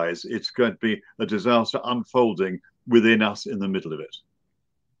 Otherwise, it's going to be a disaster unfolding within us in the middle of it.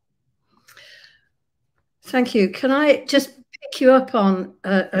 Thank you. Can I just pick you up on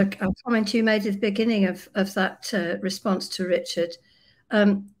a comment you made at the beginning of that response to Richard?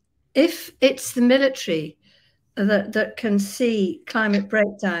 If it's the military that can see climate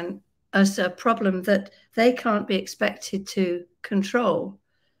breakdown as a problem that they can't be expected to control,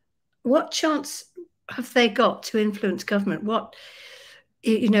 what chance have they got to influence government? What,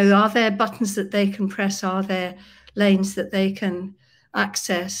 are there buttons that they can press? Are there lanes that they can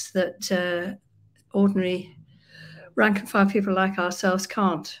access that ordinary rank and file people like ourselves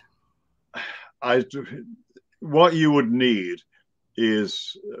can't? What you would need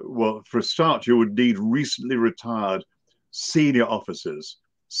is, well, for a start, you would need recently retired senior officers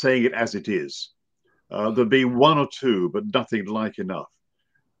saying it as it is. There'd be 1 or 2, but nothing like enough.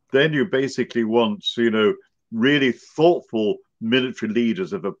 Then you basically want, really thoughtful military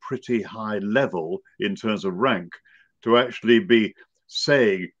leaders of a pretty high level in terms of rank to actually be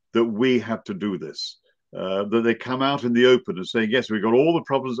saying that we have to do this. That they come out in the open and saying, yes, we've got all the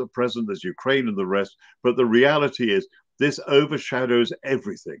problems at present, there's Ukraine and the rest, but the reality is this overshadows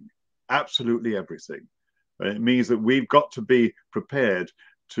everything, absolutely everything. It means that we've got to be prepared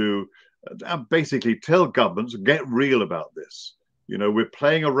to basically tell governments, get real about this. We're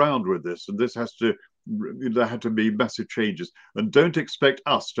playing around with this, and there had to be massive changes. And don't expect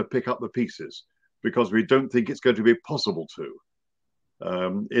us to pick up the pieces, because we don't think it's going to be possible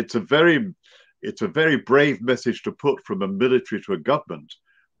to. It's a very brave message to put from a military to a government.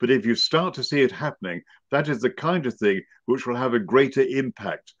 But if you start to see it happening, that is the kind of thing which will have a greater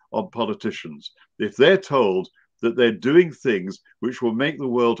impact on politicians. If they're told that they're doing things which will make the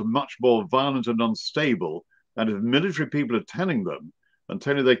world much more violent and unstable, and if military people are telling them and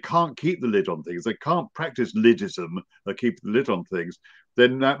telling they can't keep the lid on things, they can't practice lidism or keep the lid on things,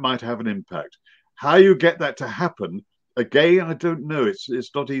 then that might have an impact. How you get that to happen, again, I don't know. It's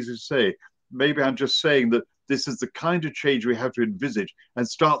not easy to say. Maybe I'm just saying that this is the kind of change we have to envisage and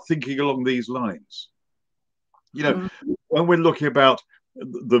start thinking along these lines. When we're looking about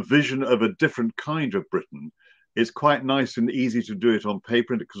the vision of a different kind of Britain, it's quite nice and easy to do it on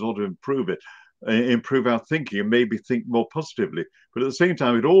paper, and it can sort of improve it. improve our thinking and maybe think more positively. But at the same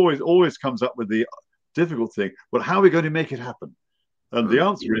time, it always comes up with the difficult thing. Well, how are we going to make it happen? And the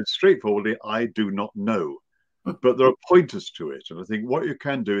answer is straightforwardly, I do not know. But there are pointers to it. And I think what you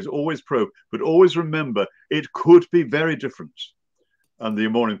can do is always probe, but always remember it could be very different. And the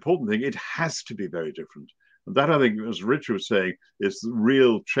more important thing, it has to be very different. And that, I think, as Richard was saying, is the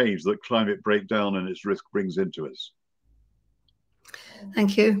real change that climate breakdown and its risk brings into us.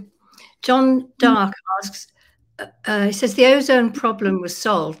 Thank you. John Dark asks, he says the ozone problem was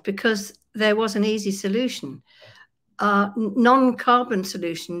solved because there was an easy solution. Non-carbon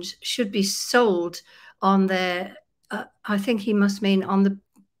solutions should be sold on their, I think he must mean on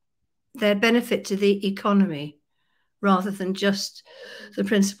their benefit to the economy, rather than just the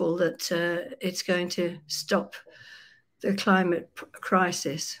principle that it's going to stop the climate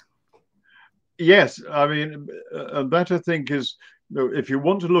crisis. Yes, I mean, that I think is, if you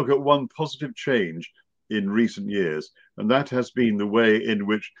want to look at one positive change in recent years, and that has been the way in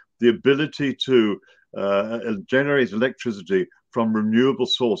which the ability to generate electricity from renewable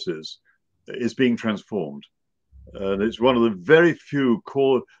sources is being transformed. And it's one of the very few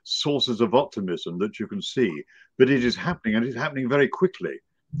core sources of optimism that you can see, but it is happening, and it's happening very quickly.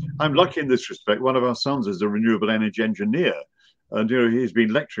 I'm lucky in this respect. One of our sons is a renewable energy engineer, and he's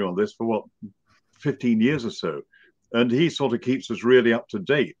been lecturing on this for what, 15 years or so, and he sort of keeps us really up to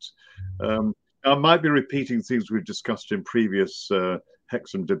date. I might be repeating things we've discussed in previous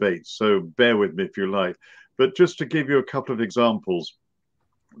Hexham debates, so bear with me if you like. But just to give you a couple of examples,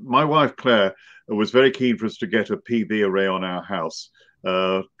 my wife Claire was very keen for us to get a PV array on our house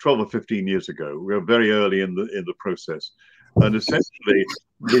 12 or 15 years ago. We were very early in the process, and essentially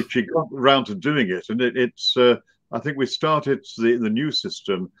she got around to doing it, and it's I think we started the new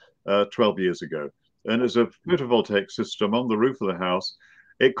system 12 years ago, and as a photovoltaic system on the roof of the house,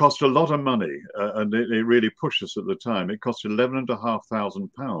 it cost a lot of money, and it really pushed us at the time. It cost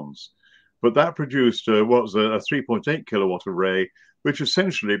 £11,500, but that produced what was a 3.8 kilowatt array, which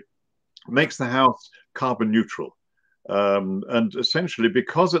essentially makes the house carbon neutral. And essentially,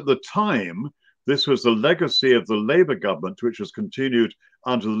 because at the time, this was the legacy of the Labour government, which has continued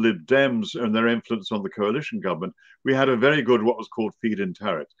under the Lib Dems and their influence on the coalition government, we had a very good, what was called feed-in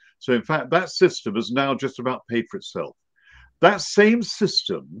tariff. So in fact, that system has now just about paid for itself. That same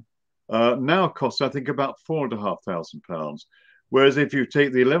system now costs, I think, about £4,500. Whereas if you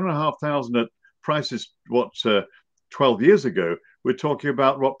take the 11,500 at prices, 12 years ago, we're talking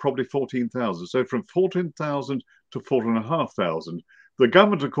about what, probably 14,000. So from 14,000 to 4,500. The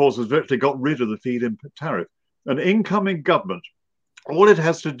government, of course, has virtually got rid of the feed-in tariff. An incoming government, all it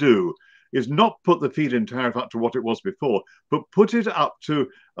has to do is not put the feed-in tariff up to what it was before, but put it up to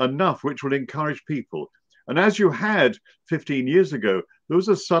enough which will encourage people. And as you had 15 years ago, there was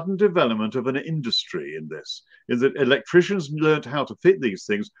a sudden development of an industry in this, in that electricians learned how to fit these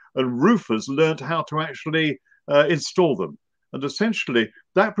things and roofers learned how to actually install them. And essentially,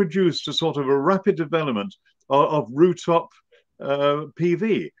 that produced a sort of a rapid development of rooftop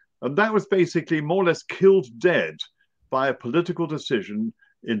PV. And that was basically more or less killed dead by a political decision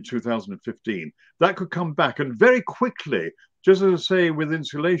in 2015. That could come back, and very quickly, just as I say with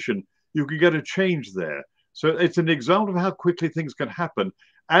insulation, you can get a change there. So it's an example of how quickly things can happen,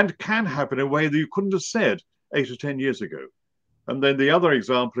 and can happen in a way that you couldn't have said 8 or 10 years ago. And then the other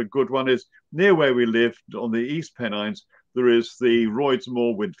example, a good one, is near where we live on the East Pennines, there is the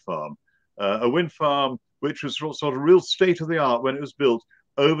Roydsmoor wind farm, a wind farm which was sort of real state of the art when it was built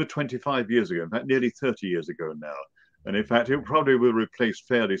over 25 years ago, in fact, nearly 30 years ago now. And in fact, it probably will replace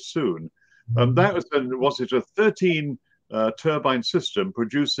fairly soon. That was it a 13 turbine system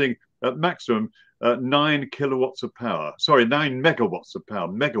producing at maximum 9 kilowatts of power. Sorry, 9 megawatts of power,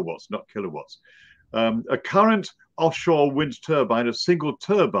 megawatts, not kilowatts. A current offshore wind turbine, a single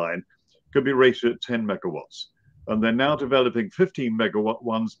turbine, could be rated at 10 megawatts. And they're now developing 15 megawatt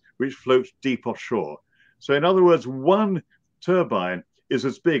ones, which float deep offshore. So in other words, one turbine is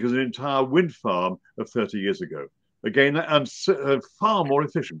as big as an entire wind farm of 30 years ago. Again, and far more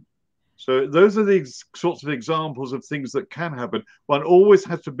efficient. So those are the sorts of examples of things that can happen. One always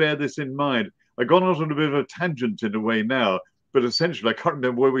has to bear this in mind. I've gone on a bit of a tangent in a way now, but essentially I can't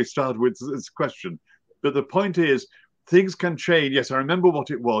remember where we started with this question. But the point is, things can change. Yes, I remember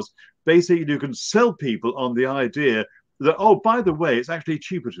what it was. Basically, you can sell people on the idea that, oh, by the way, it's actually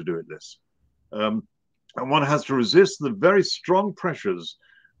cheaper to do it this. And one has to resist the very strong pressures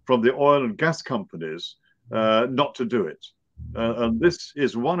from the oil and gas companies not to do it. And this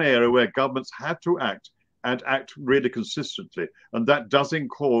is one area where governments had to act, and act really consistently. And that does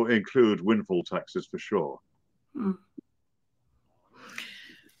include windfall taxes for sure.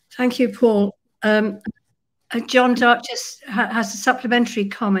 Thank you, Paul. John Dart just has a supplementary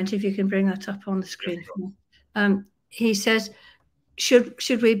comment, if you can bring that up on the screen. He says,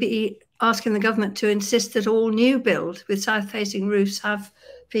 should we be asking the government to insist that all new build with south-facing roofs have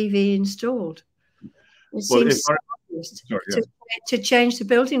PV installed? It seems so obvious to change the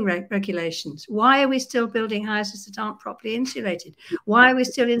building regulations. Why are we still building houses that aren't properly insulated? Why are we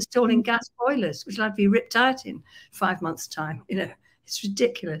still installing gas boilers, which will have to be ripped out in 5 months' time? You know, it's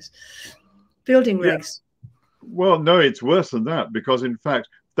ridiculous. Building regs. Well, no, it's worse than that, because in fact,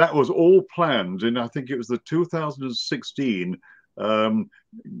 that was all planned in, I think it was the 2016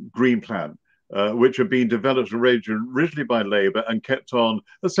 Green Plan, which had been developed originally by Labour and kept on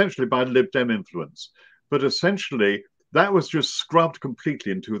essentially by Lib Dem influence. But essentially, that was just scrubbed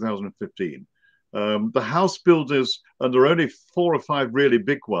completely in 2015. The house builders, and there are only 4 or 5 really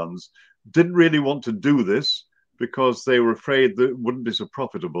big ones, didn't really want to do this because they were afraid that it wouldn't be so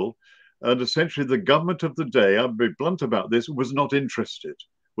profitable. And essentially, the government of the day, I'll be blunt about this, was not interested.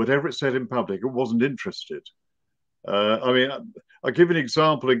 Whatever it said in public, it wasn't interested. I mean, I'll give you an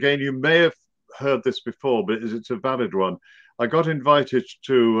example. Again, you may have heard this before, but it's a valid one. I got invited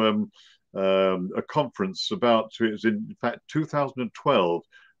to a conference it was in fact 2012,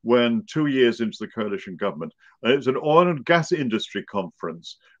 when 2 years into the coalition government. And it was an oil and gas industry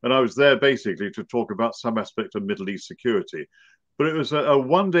conference. And I was there basically to talk about some aspect of Middle East security. But it was a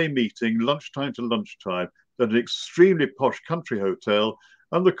one-day meeting, lunchtime to lunchtime, at an extremely posh country hotel,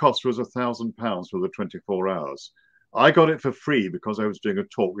 and the cost was £1,000 for the 24 hours. I got it for free because I was doing a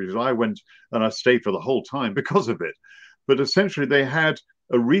talk, because I went and I stayed for the whole time because of it. But essentially, they had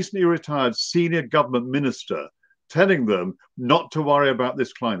a recently retired senior government minister telling them not to worry about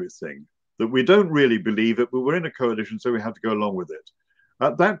this climate thing, that we don't really believe it, but we're in a coalition, so we have to go along with it.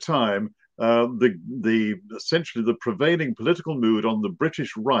 At that time, essentially the prevailing political mood on the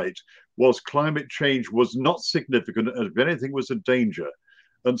British right was climate change was not significant, and if anything was a danger.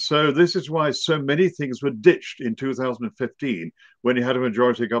 And so this is why so many things were ditched in 2015 when you had a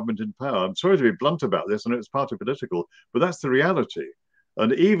majority government in power. I'm sorry to be blunt about this, and it's partly political, but that's the reality.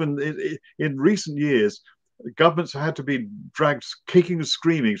 And even in recent years, governments had to be dragged kicking and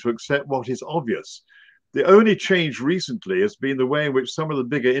screaming to accept what is obvious. The only change recently has been the way in which some of the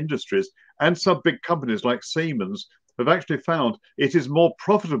bigger industries and some big companies like Siemens have actually found it is more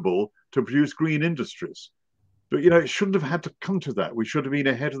profitable to produce green industries. But, you know, it shouldn't have had to come to that. We should have been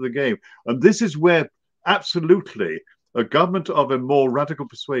ahead of the game. And this is where absolutely a government of a more radical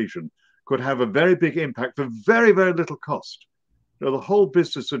persuasion could have a very big impact for very, very little cost. You know, the whole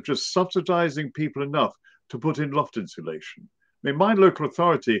business of just subsidizing people enough to put in loft insulation. I mean, my local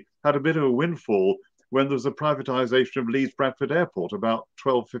authority had a bit of a windfall when there was the privatization of Leeds Bradford Airport about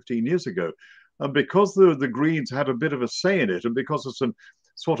 12, 15 years ago. And because the Greens had a bit of a say in it, and because of some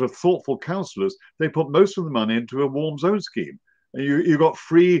sort of thoughtful councillors, they put most of the money into a warm zone scheme. And you got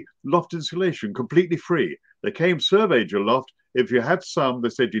free loft insulation, completely free. They came, surveyed your loft. If you had some, they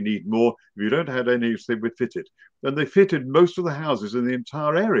said you need more. If you don't have any, they would fit it. And they fitted most of the houses in the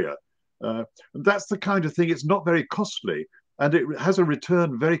entire area. And that's the kind of thing, it's not very costly. And it has a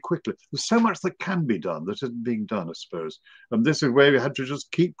return very quickly. There's so much that can be done that isn't being done, I suppose. And this is where we had to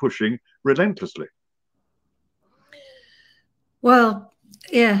just keep pushing relentlessly. Well,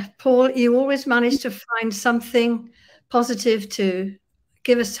 yeah, Paul, you always manage to find something positive to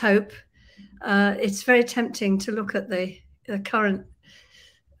give us hope. It's very tempting to look at the current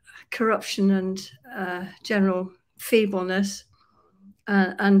corruption and general feebleness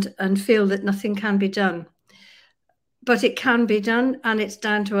and feel that nothing can be done. But it can be done, and it's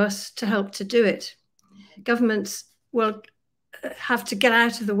down to us to help to do it. Governments will have to get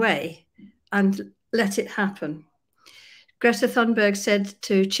out of the way and let it happen. Greta Thunberg said,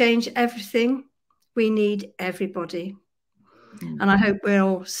 to change everything, we need everybody. And I hope we'll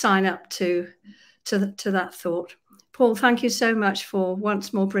all sign up to that thought. Paul, thank you so much for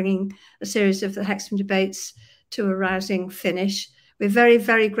once more bringing a series of the Hexham debates to a rousing finish. We're very,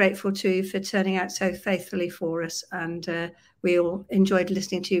 very grateful to you for turning out so faithfully for us. And we all enjoyed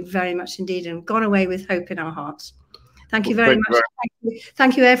listening to you very much indeed and gone away with hope in our hearts. Thank you very much.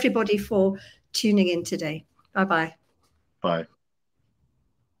 Thank you, everybody, for tuning in today. Bye-bye. Bye.